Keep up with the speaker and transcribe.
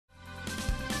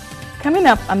Coming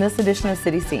up on this edition of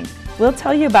City Scene, we'll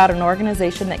tell you about an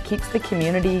organization that keeps the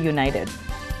community united.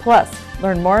 Plus,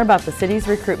 learn more about the city's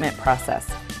recruitment process.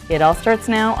 It all starts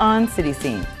now on City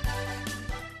Scene.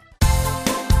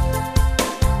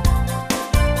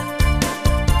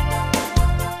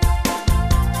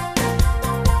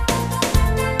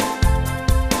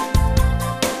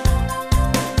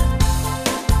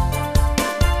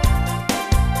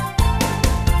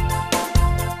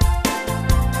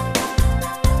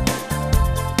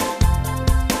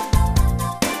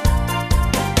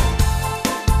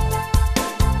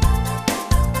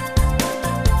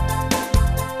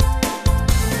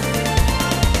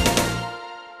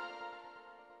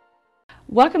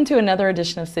 Welcome to another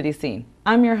edition of City Scene.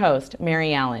 I'm your host,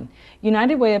 Mary Allen.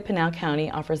 United Way of Pinal County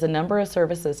offers a number of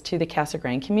services to the Casa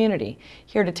Grande community.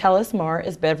 Here to tell us more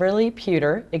is Beverly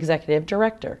Puter, Executive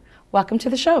Director. Welcome to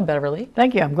the show, Beverly.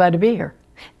 Thank you. I'm glad to be here.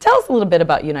 Tell us a little bit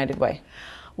about United Way.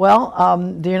 Well,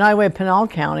 the United Way of Pinal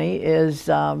County is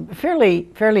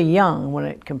fairly young when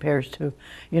it compares to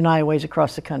United Ways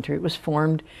across the country. It was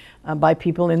formed by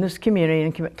people in this community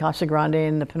in Casa Grande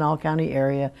in the Pinal County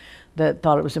area that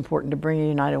thought it was important to bring a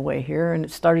United Way here, and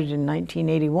it started in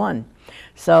 1981.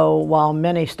 So while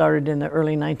many started in the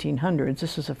early 1900s,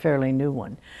 this is a fairly new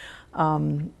one.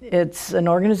 It's an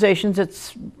organization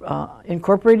that's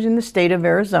incorporated in the state of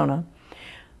Arizona,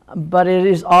 but it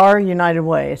is our United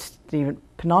Way. It's the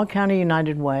Pinal County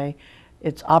United Way.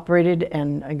 It's operated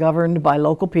and governed by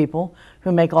local people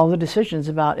who make all the decisions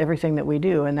about everything that we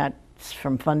do, and that's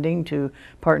from funding to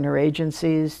partner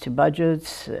agencies to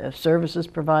budgets, services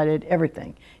provided.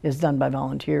 Everything is done by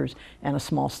volunteers and a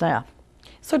small staff.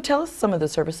 So tell us some of the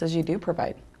services you do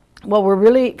provide. Well, we're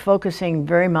really focusing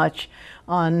very much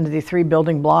on the three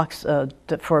building blocks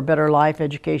for a better life: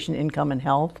 education, income, and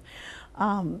health.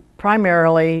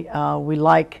 Primarily, we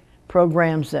like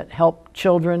programs that help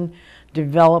children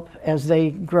develop as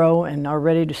they grow and are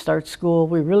ready to start school.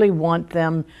 We really want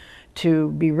them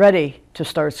to be ready to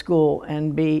start school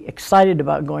and be excited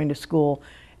about going to school,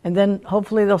 and then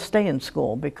hopefully they'll stay in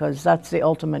school, because that's the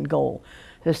ultimate goal,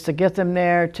 is to get them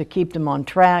there, to keep them on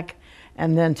track,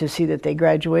 and then to see that they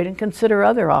graduate and consider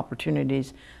other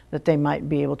opportunities that they might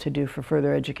be able to do for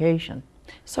further education.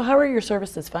 So how are your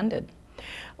services funded?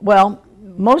 Well,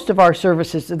 most of our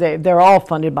services, they're all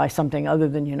funded by something other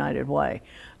than United Way.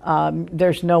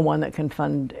 There's no one that can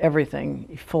fund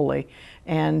everything fully.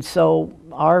 And so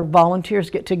our volunteers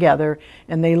get together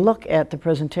and they look at the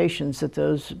presentations that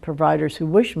those providers who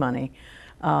wish money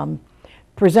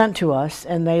present to us,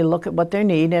 and they look at what they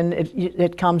need, and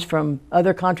it comes from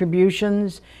other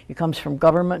contributions, it comes from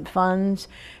government funds,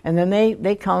 and then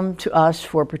they come to us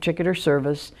for a particular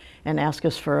service and ask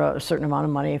us for a certain amount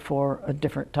of money for a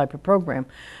different type of program.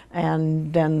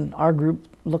 And then our group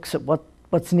looks at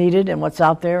what's needed and what's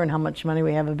out there and how much money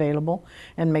we have available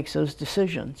and makes those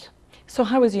decisions. So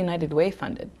how is United Way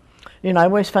funded?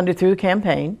 United Way is funded through the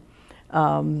campaign,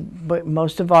 but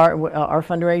most of our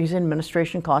fundraising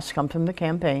administration costs come from the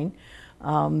campaign.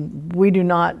 We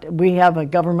have a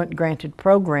government granted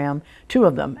program, two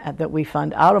of them, that we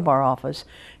fund out of our office,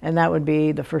 and that would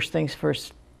be the First Things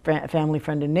First Family,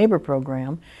 Friend, and Neighbor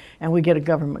program, and we get a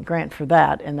government grant for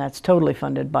that, and that's totally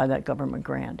funded by that government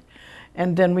grant.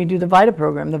 And then we do the VITA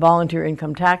program, the Volunteer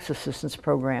Income Tax Assistance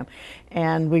Program,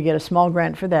 and we get a small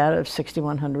grant for that of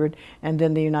 $6,100, and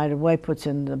then the United Way puts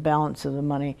in the balance of the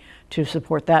money to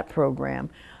support that program,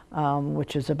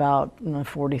 which is about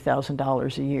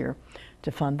 $40,000 a year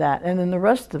to fund that. And then the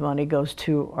rest of the money goes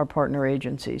to our partner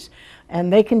agencies.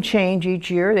 And they can change each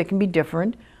year, they can be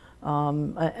different.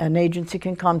 An agency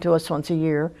can come to us once a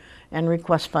year and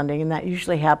request funding, and that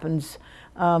usually happens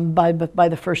by the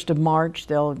 1st of March.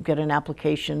 They'll get an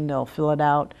application, they'll fill it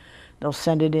out, they'll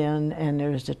send it in, and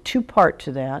there's a two-part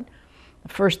to that.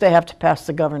 First, they have to pass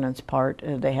the governance part.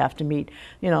 They have to meet,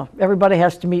 everybody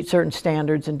has to meet certain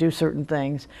standards and do certain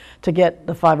things to get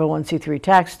the 501c3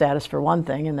 tax status, for one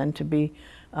thing, and then to be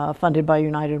funded by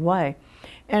United Way.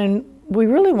 And we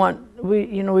really want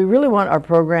our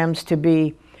programs to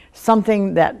be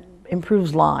something that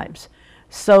improves lives.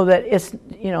 So that it's,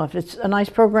 if it's a nice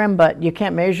program but you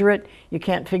can't measure it, you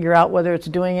can't figure out whether it's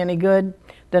doing any good,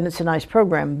 then it's a nice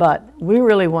program. But we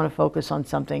really want to focus on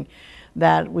something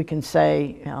that we can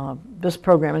say, this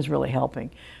program is really helping.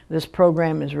 This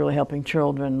program is really helping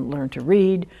children learn to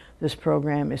read. This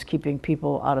program is keeping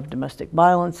people out of domestic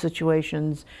violence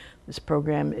situations. This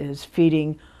program is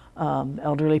feeding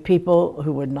elderly people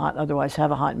who would not otherwise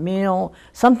have a hot meal.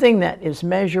 Something that is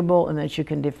measurable and that you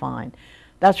can define.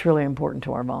 That's really important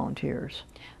to our volunteers.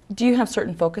 Do you have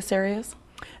certain focus areas?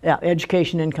 Yeah,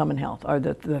 education, income, and health are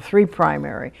the three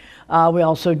primary. We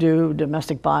also do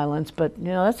domestic violence, but you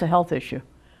know, that's a health issue.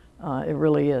 It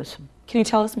really is. Can you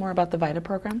tell us more about the VITA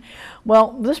program?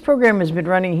 Well, this program has been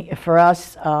running for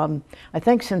us, I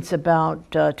think, since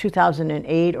about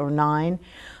 2008 or 9.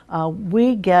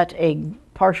 We get a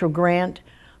partial grant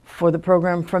for the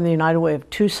program from the United Way of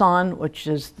Tucson, which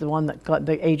is the one that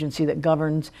the agency that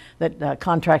governs, that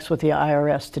contracts with the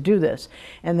IRS to do this.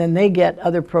 And then they get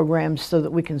other programs so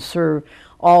that we can serve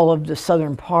all of the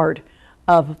southern part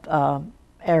of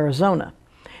Arizona.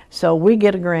 So we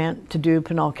get a grant to do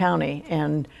Pinal County,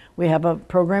 and we have a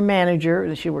program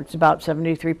manager. She works about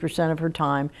 73% of her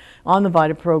time on the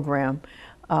VITA program.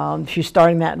 She's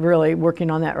starting that, really working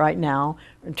on that right now,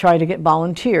 and trying to get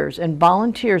volunteers. And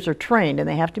volunteers are trained, and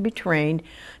they have to be trained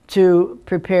to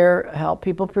help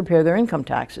people prepare their income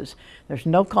taxes. There's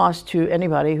no cost to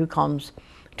anybody who comes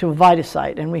to a VITA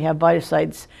site, and we have VITA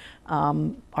sites.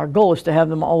 Our goal is to have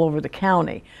them all over the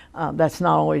county. That's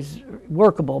not always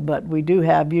workable, but we do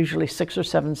have usually 6 or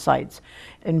 7 sites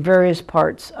in various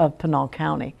parts of Pinal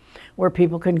County where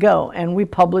people can go. And we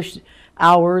publish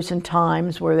hours and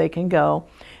times where they can go.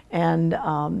 And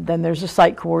then there's a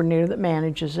site coordinator that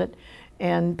manages it.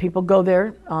 And people go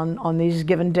there on these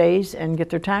given days and get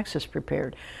their taxes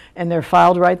prepared. And they're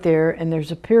filed right there, and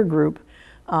there's a peer group,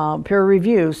 peer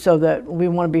review, so that we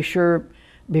want to be sure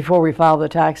before we file the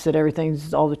tax that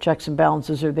all the checks and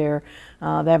balances are there.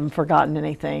 They haven't forgotten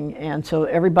anything. And so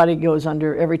everybody goes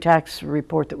under, every tax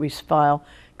report that we file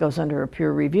goes under a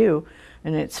peer review.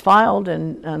 And it's filed,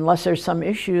 and unless there's some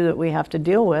issue that we have to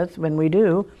deal with, when we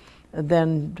do,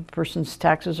 then the person's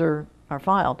taxes are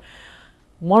filed.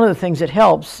 One of the things it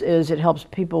helps is it helps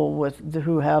people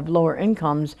who have lower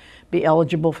incomes be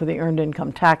eligible for the Earned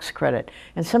Income Tax Credit.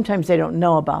 And sometimes they don't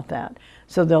know about that.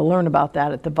 So they'll learn about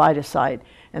that at the VITA site.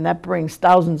 And that brings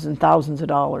thousands and thousands of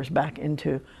dollars back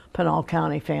into Pinal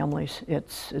County families.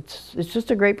 It's just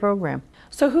a great program.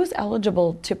 So who's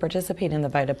eligible to participate in the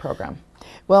VITA program?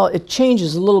 Well, it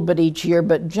changes a little bit each year,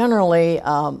 but generally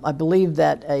I believe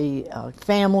that a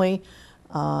family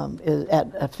is at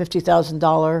a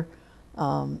 $50,000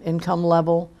 income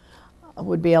level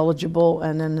would be eligible,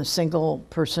 and then a single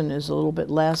person is a little bit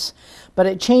less. But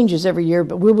it changes every year,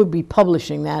 but we would be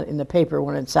publishing that in the paper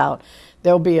when it's out.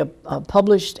 There'll be a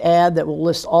published ad that will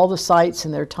list all the sites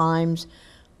and their times,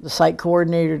 the site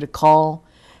coordinator to call,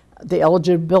 the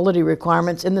eligibility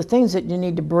requirements, and the things that you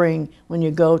need to bring when you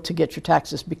go to get your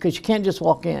taxes, because you can't just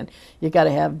walk in. You got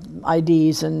to have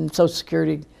IDs and Social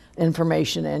Security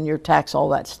information and your tax, all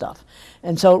that stuff.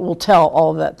 And so it will tell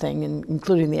all of that thing,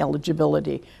 including the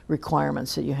eligibility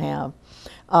requirements that you have.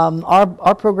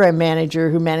 Our program manager,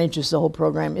 who manages the whole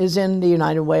program, is in the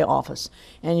United Way office,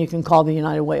 and you can call the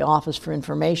United Way office for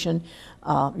information.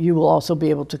 You will also be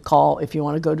able to call if you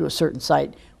want to go to a certain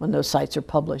site when those sites are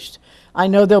published. I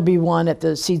know there'll be one at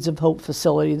the Seeds of Hope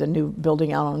facility, the new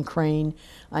building out on Crane.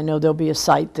 I know there'll be a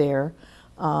site there.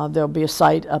 There'll be a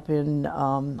site up in,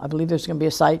 I believe there's going to be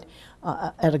a site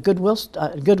at a Goodwill.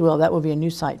 Goodwill, that will be a new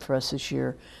site for us this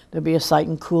year. There'll be a site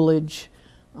in Coolidge.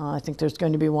 I think there's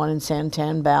going to be one in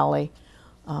Santan Valley.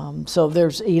 So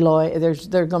there's Eloy. There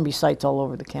are going to be sites all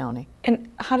over the county.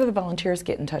 And how do the volunteers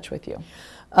get in touch with you?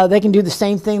 They can do the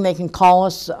same thing. They can call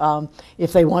us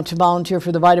if they want to volunteer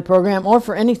for the VITA program or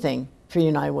for anything for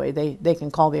United Way. They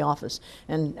can call the office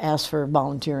and ask for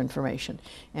volunteer information,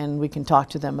 and we can talk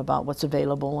to them about what's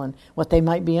available and what they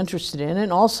might be interested in.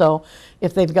 And also,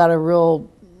 if they've got a real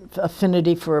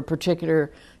affinity for a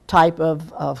particular type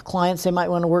of clients they might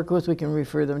want to work with, we can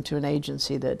refer them to an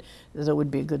agency that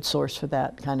would be a good source for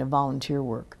that kind of volunteer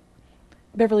work.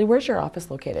 Beverly, where's your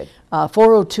office located?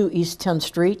 402 East 10th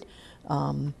Street.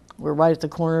 We're right at the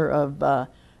corner of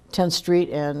 10th Street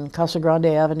and Casa Grande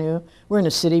Avenue. We're in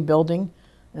a city building.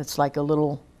 It's like a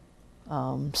little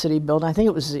city building. I think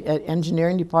it was the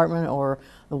engineering department or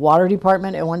the water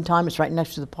department at one time. It's right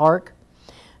next to the park.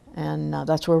 And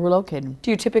that's where we're located.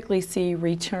 Do you typically see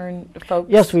return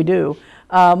folks? Yes, we do.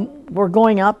 We're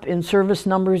going up in service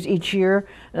numbers each year,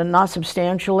 and not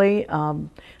substantially.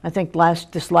 I think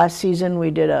this last season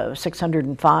we did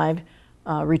 605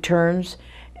 returns,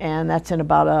 and that's in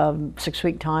about a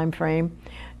 6-week time frame.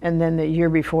 And then the year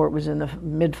before it was in the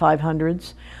mid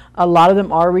 500s. A lot of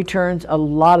them are returns. A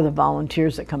lot of the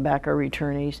volunteers that come back are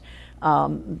returnees.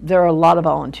 There are a lot of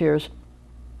volunteers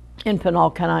in Pinal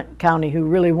County who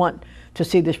really want to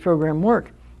see this program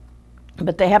work,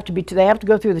 but they have to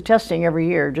go through the testing every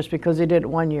year. Just because they did it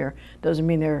one year doesn't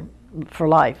mean they're for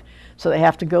life. So they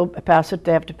have to go pass it.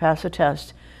 They have to pass a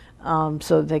test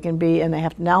so that they can be,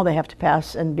 and now they have to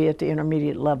pass and be at the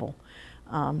intermediate level,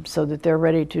 so that they're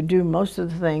ready to do most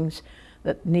of the things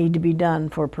that need to be done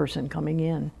for a person coming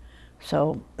in.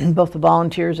 So both the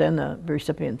volunteers and the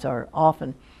recipients are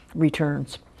often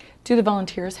returns. Do the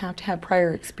volunteers have to have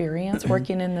prior experience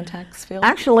working in the tax field?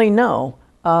 Actually, no.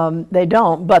 They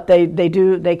don't, but they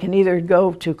do. They can either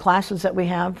go to classes that we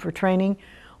have for training,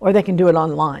 or they can do it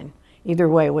online. Either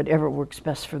way, whatever works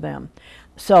best for them.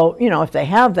 So, you know, if they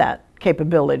have that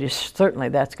capability, certainly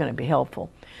that's going to be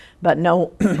helpful. But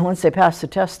no, once they pass the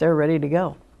test, they're ready to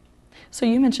go. So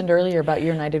you mentioned earlier about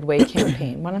your United Way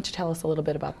campaign. Why don't you tell us a little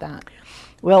bit about that?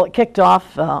 Well, it kicked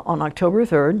off on October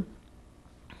 3rd.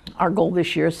 Our goal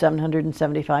this year is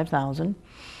 $775,000.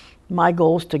 My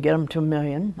goal is to get them to $1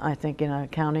 million. I think in a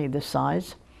county this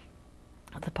size,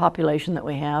 the population that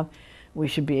we have, we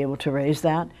should be able to raise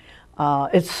that.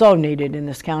 It's so needed in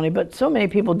this county, but so many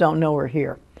people don't know we're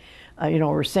here. You know,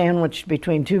 we're sandwiched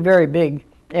between two very big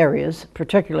areas,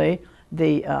 particularly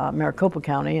the Maricopa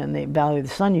County and the Valley of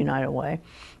the Sun United Way,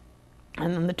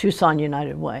 and then the Tucson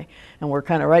United Way. And we're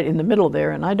kind of right in the middle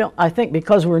there. And I think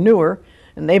because we're newer,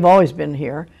 and they've always been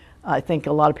here, I think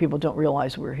a lot of people don't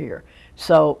realize we're here.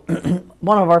 So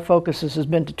one of our focuses has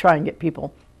been to try and get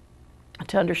people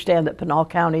to understand that Pinal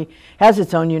County has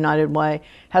its own United Way,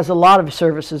 has a lot of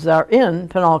services that are in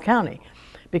Pinal County.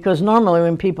 Because normally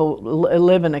when people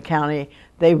live in a county,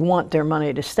 they want their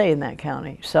money to stay in that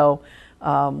county. So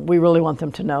we really want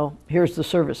them to know, here's the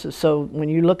services. So when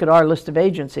you look at our list of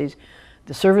agencies,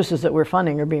 the services that we're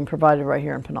funding are being provided right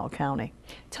here in Pinal County.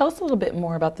 Tell us a little bit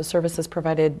more about the services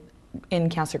provided in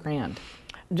Casa Grande.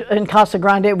 In Casa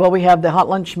Grande, well, we have the Hot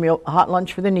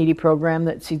Lunch for the Needy program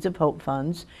that Seeds of Hope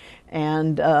funds.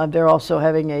 And they're also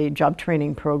having a job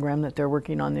training program that they're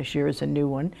working on this year is a new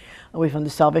one. We fund the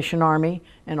Salvation Army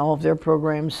and all of their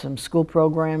programs, some school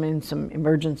programming, some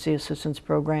emergency assistance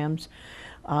programs.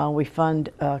 We fund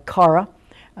CARA.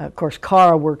 Of course,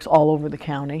 CARA works all over the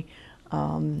county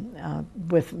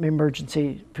with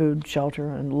emergency food, shelter,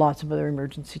 and lots of other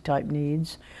emergency type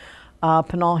needs.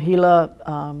 Pinal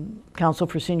Gila Council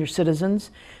for Senior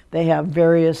Citizens. They have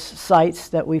various sites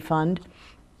that we fund,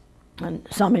 and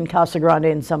some in Casa Grande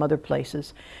and some other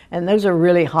places. And those are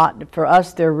really hot, for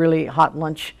us, they're really hot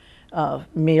lunch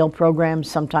meal programs,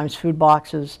 sometimes food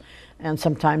boxes, and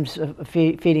sometimes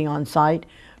feeding on site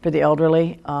for the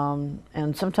elderly.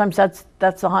 And sometimes that's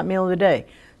the hot meal of the day.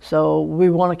 So we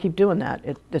want to keep doing that.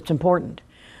 It's important.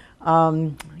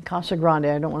 Casa Grande,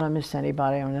 I don't want to miss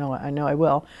anybody. I know I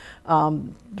will.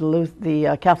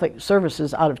 The Catholic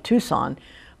Services out of Tucson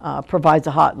provides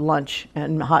a hot lunch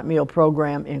and hot meal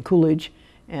program in Coolidge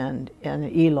and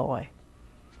Eloy.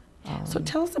 So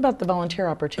tell us about the volunteer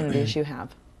opportunities you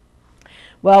have.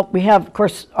 Well, we have, of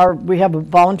course, we have a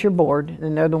volunteer board,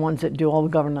 and they're the ones that do all the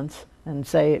governance and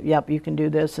say, yep, you can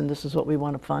do this, and this is what we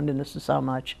want to fund, and this is how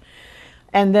much.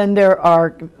 And then there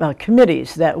are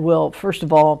committees that will, first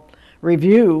of all,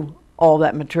 review all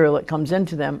that material that comes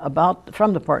into them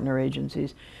from the partner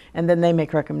agencies, and then they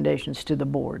make recommendations to the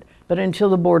board. But until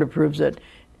the board approves it,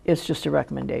 it's just a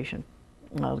recommendation.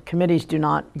 Committees do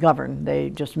not govern, they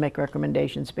just make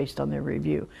recommendations based on their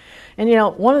review. And you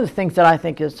know, one of the things that I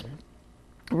think is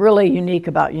really unique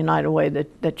about United Way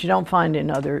that you don't find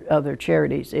in other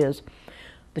charities is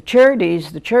the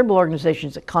charitable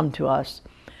organizations that come to us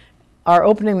are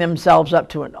opening themselves up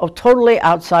to a totally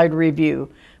outside review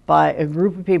by a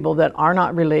group of people that are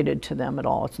not related to them at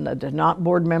all. They're not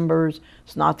board members,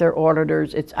 it's not their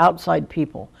auditors, it's outside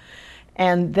people.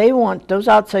 And those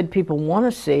outside people want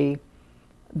to see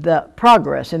the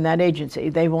progress in that agency.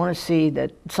 They want to see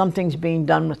that something's being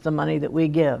done with the money that we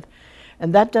give.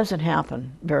 And that doesn't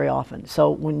happen very often.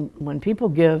 So when people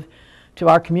give to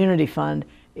our community fund,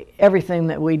 everything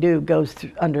that we do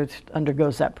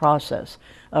undergoes that process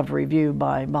of review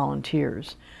by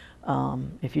volunteers.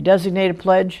 If you designate a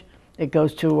pledge, it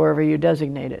goes to wherever you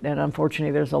designate it. And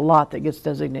unfortunately, there's a lot that gets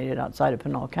designated outside of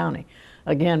Pinal County.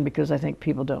 Again, because I think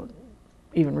people don't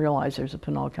even realize there's a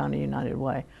Pinal County United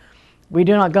Way. We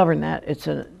do not govern that.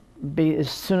 As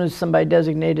soon as somebody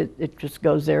designates it, it just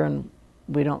goes there, and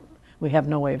we have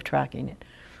no way of tracking it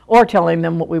or telling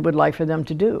them what we would like for them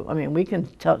to do. I mean, we can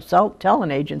tell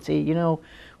an agency, you know,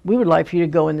 we would like for you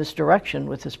to go in this direction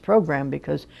with this program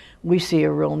because we see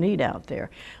a real need out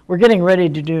there. We're getting ready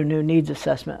to do a new needs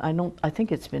assessment. I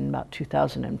think it's been about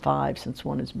 2005 since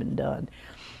one has been done.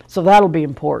 So that'll be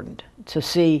important to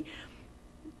see,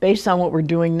 based on what we're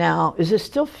doing now, is this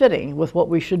still fitting with what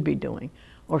we should be doing?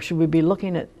 Or should we be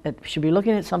looking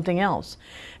at something else?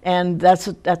 And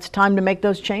that's time to make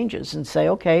those changes and say,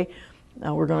 okay,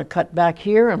 now we're going to cut back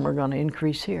here and we're going to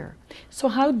increase here. So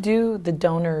how do the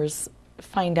donors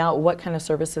find out what kind of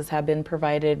services have been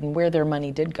provided and where their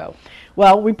money did go?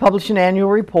 Well, we publish an annual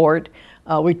report.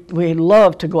 We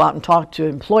love to go out and talk to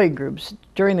employee groups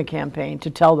during the campaign to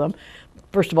tell them,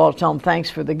 first of all, to tell them thanks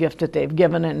for the gift that they've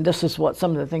given, and this is what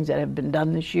some of the things that have been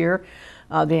done this year.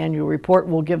 The annual report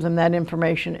will give them that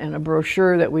information, and a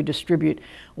brochure that we distribute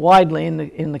widely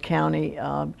in the county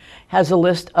has a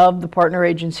list of the partner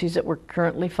agencies that we're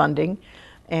currently funding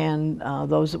and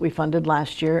those that we funded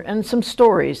last year, and some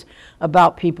stories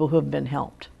about people who have been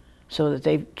helped, so that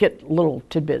they get little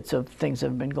tidbits of things that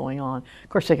have been going on. Of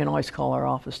course, they can always call our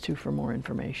office too for more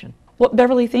information. Well,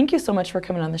 Beverly, thank you so much for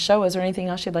coming on the show. Is there anything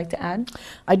else you'd like to add?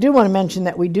 I do want to mention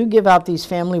that we do give out these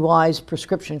family-wise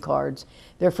prescription cards.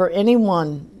 They're for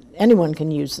anyone can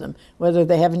use them, whether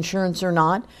they have insurance or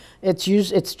not. It's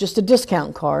just a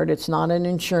discount card. It's not an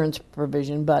insurance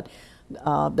provision, but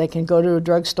they can go to a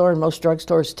drugstore, and most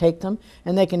drugstores take them,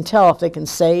 and they can tell if they can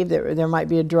save. There might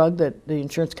be a drug that the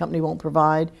insurance company won't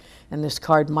provide, and this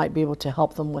card might be able to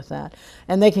help them with that.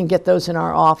 And they can get those in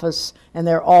our office, and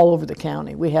they're all over the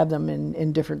county. We have them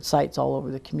in different sites all over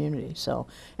the community. So,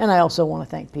 and I also want to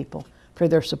thank people for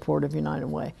their support of United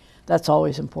Way. That's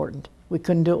always important. We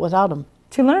couldn't do it without them.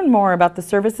 To learn more about the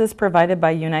services provided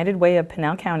by United Way of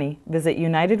Pinal County, visit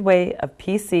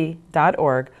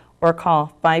unitedwayofpc.org or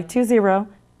call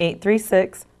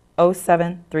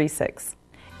 520-836-0736.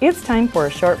 It's time for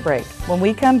a short break. When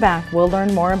we come back, we'll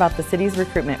learn more about the city's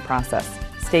recruitment process.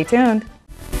 Stay tuned.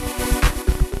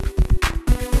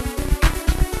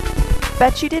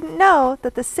 Bet you didn't know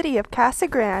that the city of Casa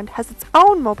Grande has its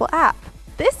own mobile app.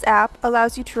 This app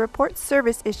allows you to report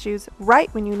service issues right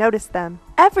when you notice them.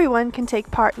 Everyone can take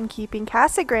part in keeping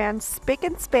Casa Grande spick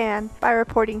and span by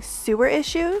reporting sewer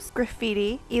issues,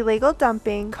 graffiti, illegal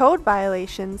dumping, code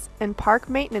violations, and park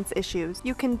maintenance issues.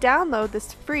 You can download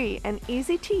this free and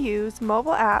easy-to-use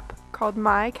mobile app called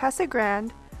My Casa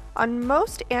Grande on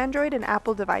most Android and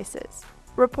Apple devices.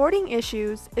 Reporting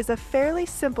issues is a fairly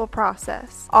simple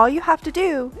process. All you have to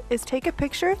do is take a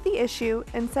picture of the issue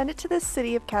and send it to the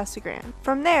city of Casa Grande.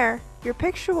 From there, your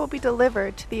picture will be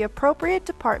delivered to the appropriate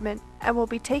department and will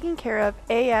be taken care of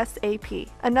ASAP.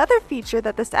 Another feature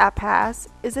that this app has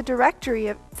is a directory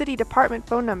of city department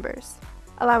phone numbers,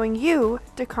 allowing you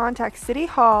to contact City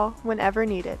Hall whenever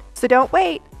needed. So don't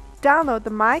wait! Download the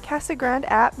My Casa Grande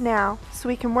app now so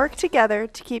we can work together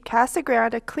to keep Casa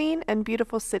Grande a clean and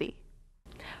beautiful city.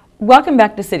 Welcome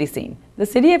back to City Scene. The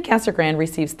City of Casa Grande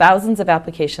receives thousands of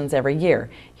applications every year.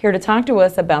 Here to talk to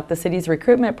us about the city's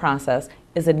recruitment process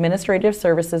is Administrative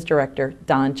Services Director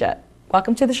Don Jett.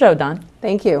 Welcome to the show, Don.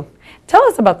 Thank you. Tell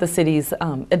us about the city's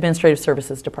Administrative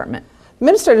Services Department.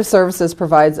 Administrative Services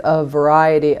provides a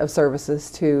variety of services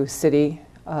to city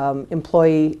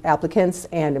employee applicants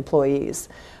and employees,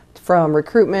 from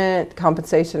recruitment,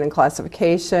 compensation and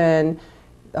classification,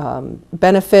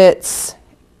 benefits,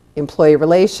 employee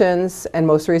relations, and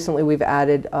most recently we've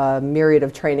added a myriad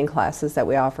of training classes that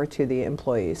we offer to the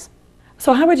employees.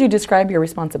 So how would you describe your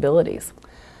responsibilities?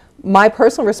 My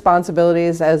personal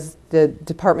responsibilities as the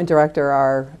department director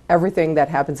are everything that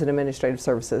happens in administrative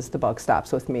services. The buck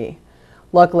stops with me.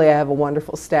 Luckily, I have a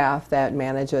wonderful staff that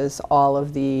manages all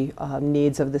of the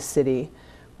needs of the city.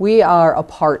 We are a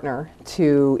partner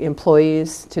to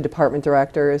employees, to department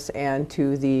directors, and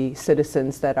to the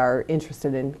citizens that are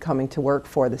interested in coming to work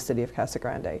for the city of Casa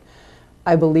Grande.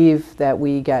 I believe that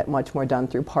we get much more done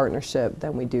through partnership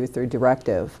than we do through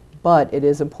directive, but it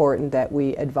is important that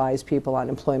we advise people on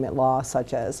employment law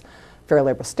such as Fair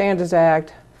Labor Standards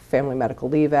Act, Family Medical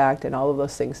Leave Act, and all of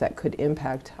those things that could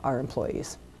impact our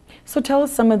employees. So tell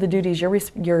us some of the duties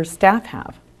your staff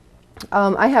have.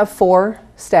 I have 4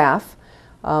 staff.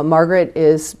 Margaret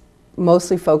is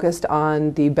mostly focused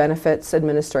on the benefits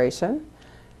administration.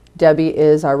 Debbie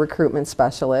is our recruitment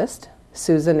specialist.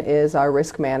 Susan is our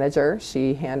risk manager.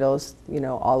 She handles,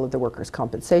 all of the workers'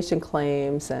 compensation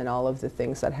claims and all of the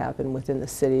things that happen within the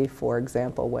city. For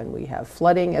example, when we have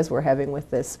flooding, as we're having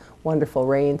with this wonderful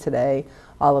rain today,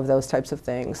 all of those types of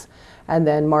things. And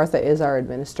then Martha is our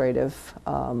administrative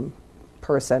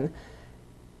person.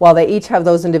 While they each have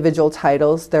those individual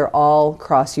titles, they're all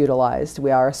cross-utilized. We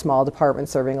are a small department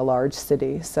serving a large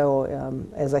city, so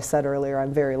as I said earlier,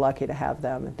 I'm very lucky to have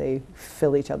them. They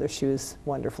fill each other's shoes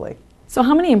wonderfully. So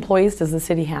how many employees does the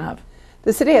city have?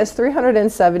 The city has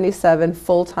 377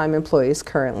 full-time employees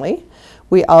currently.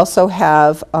 We also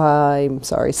have,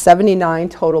 79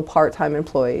 total part-time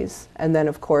employees, and then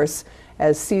of course,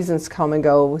 as seasons come and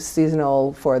go,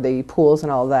 seasonal for the pools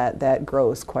and all that, that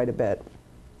grows quite a bit.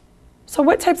 So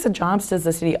what types of jobs does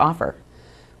the city offer?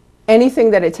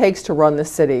 Anything that it takes to run the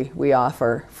city, we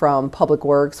offer, from public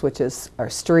works, which is our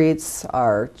streets,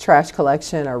 our trash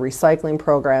collection, our recycling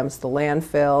programs, the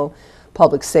landfill,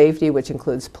 public safety, which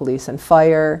includes police and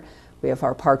fire. We have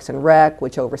our Parks and Rec,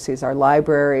 which oversees our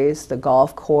libraries, the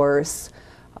golf course.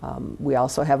 We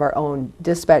also have our own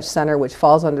dispatch center, which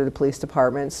falls under the police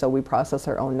department, so we process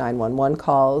our own 911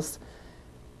 calls.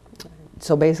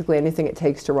 So basically anything it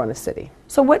takes to run a city.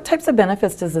 So what types of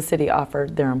benefits does the city offer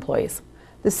their employees?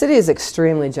 The city is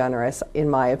extremely generous, in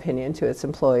my opinion, to its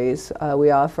employees.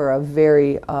 We offer a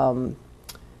very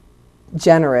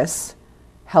generous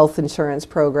health insurance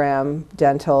program,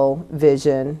 dental,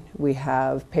 vision. We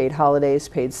have paid holidays,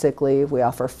 paid sick leave. We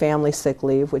offer family sick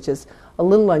leave, which is a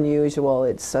little unusual.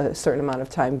 It's a certain amount of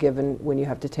time given when you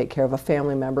have to take care of a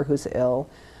family member who's ill.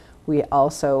 We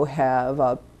also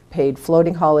have paid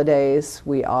floating holidays.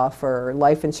 We offer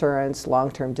life insurance,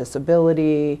 long-term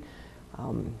disability.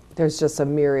 There's just a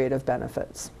myriad of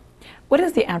benefits. What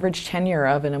is the average tenure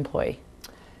of an employee?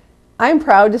 I'm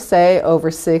proud to say over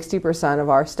 60% of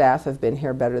our staff have been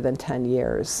here better than 10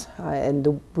 years. And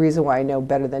the reason why I know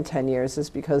better than 10 years is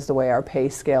because the way our pay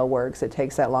scale works, it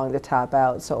takes that long to top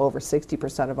out. So over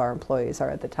 60% of our employees are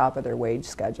at the top of their wage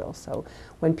schedule. So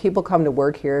when people come to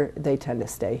work here, they tend to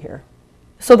stay here.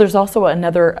 So there's also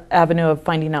another avenue of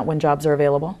finding out when jobs are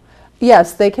available?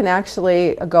 Yes, they can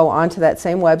actually go onto that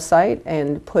same website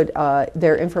and put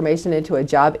their information into a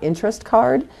job interest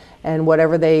card, and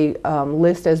whatever they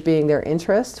list as being their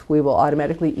interest, we will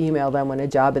automatically email them when a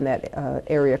job in that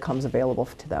area comes available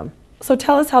to them. So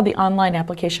tell us how the online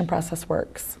application process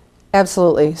works.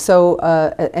 Absolutely. So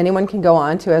anyone can go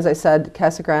on to, as I said,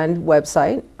 Casa Grande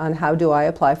website on how do I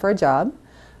apply for a job,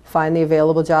 find the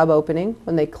available job opening.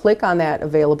 When they click on that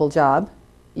available job,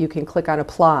 you can click on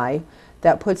apply.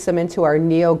 That puts them into our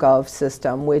NeoGov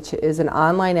system, which is an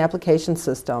online application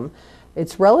system.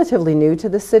 It's relatively new to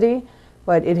the city,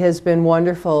 but it has been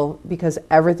wonderful because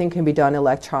everything can be done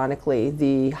electronically.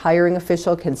 The hiring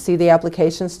official can see the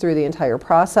applications through the entire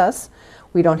process.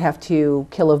 We don't have to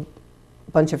kill a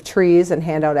bunch of trees and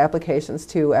hand out applications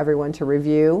to everyone to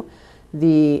review.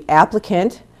 The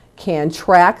applicant can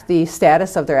track the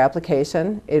status of their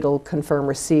application. It'll confirm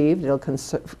received. It'll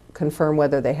confirm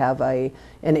whether they have an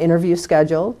interview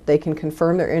scheduled. They can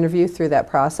confirm their interview through that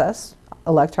process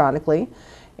electronically,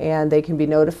 and they can be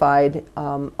notified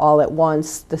all at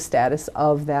once the status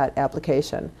of that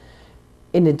application.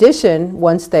 In addition,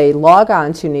 once they log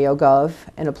on to NeoGov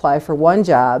and apply for one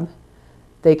job,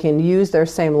 they can use their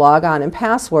same logon and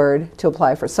password to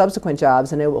apply for subsequent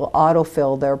jobs, and it will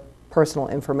autofill their personal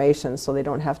information so they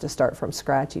don't have to start from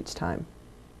scratch each time.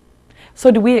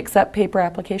 So do we accept paper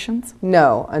applications?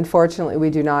 No, unfortunately we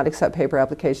do not accept paper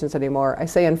applications anymore. I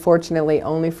say unfortunately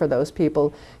only for those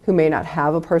people who may not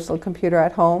have a personal computer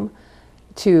at home.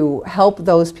 To help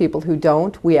those people who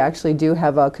don't, we actually do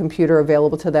have a computer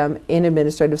available to them in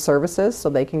administrative services, so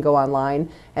they can go online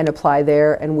and apply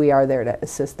there, and we are there to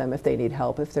assist them if they need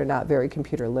help, if they're not very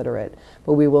computer literate.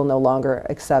 But we will no longer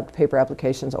accept paper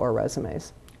applications or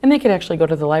resumes. And they could actually go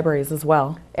to the libraries as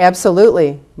well.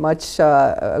 Absolutely. Much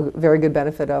a very good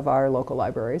benefit of our local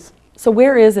libraries. So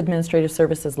where is Administrative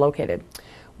Services located?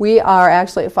 We are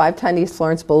actually at 510 East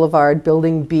Florence Boulevard,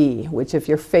 Building B, which if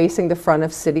you're facing the front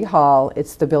of City Hall,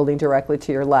 it's the building directly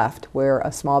to your left. We're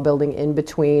a small building in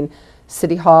between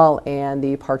City Hall and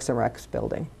the Parks and Recs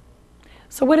building.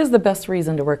 So what is the best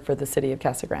reason to work for the City of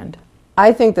Casa Grande?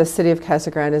 I think the City of Casa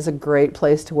Grande is a great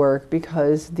place to work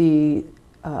because the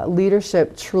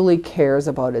leadership truly cares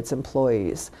about its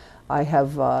employees. I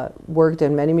have worked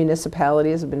in many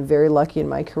municipalities. I've been very lucky in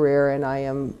my career, and I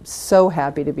am so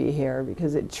happy to be here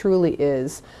because it truly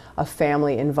is a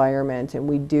family environment, and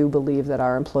we do believe that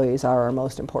our employees are our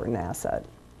most important asset.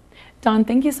 Dawn,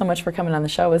 thank you so much for coming on the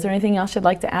show. Is there anything else you'd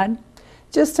like to add?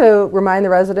 Just to remind the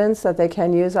residents that they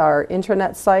can use our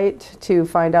intranet site to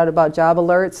find out about job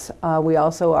alerts. We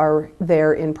also are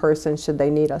there in person should they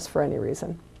need us for any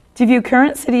reason. To view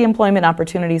current city employment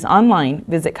opportunities online,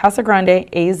 visit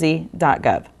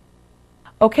casagrandeaz.gov.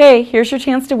 Okay, here's your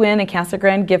chance to win a Casa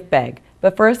Grande gift bag.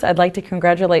 But first, I'd like to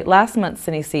congratulate last month's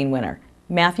City Scene winner,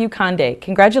 Matthew Conde.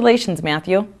 Congratulations,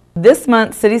 Matthew. This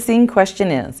month's City Scene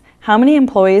question is, how many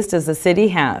employees does the city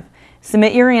have?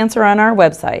 Submit your answer on our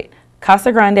website,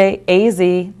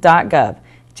 casagrandeaz.gov.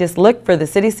 Just look for the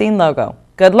City Scene logo.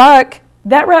 Good luck!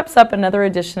 That wraps up another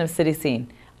edition of City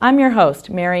Scene. I'm your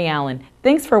host, Mary Allen.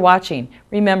 Thanks for watching.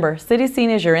 Remember, City Scene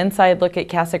is your inside look at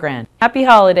Casa Grande. Happy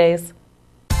holidays!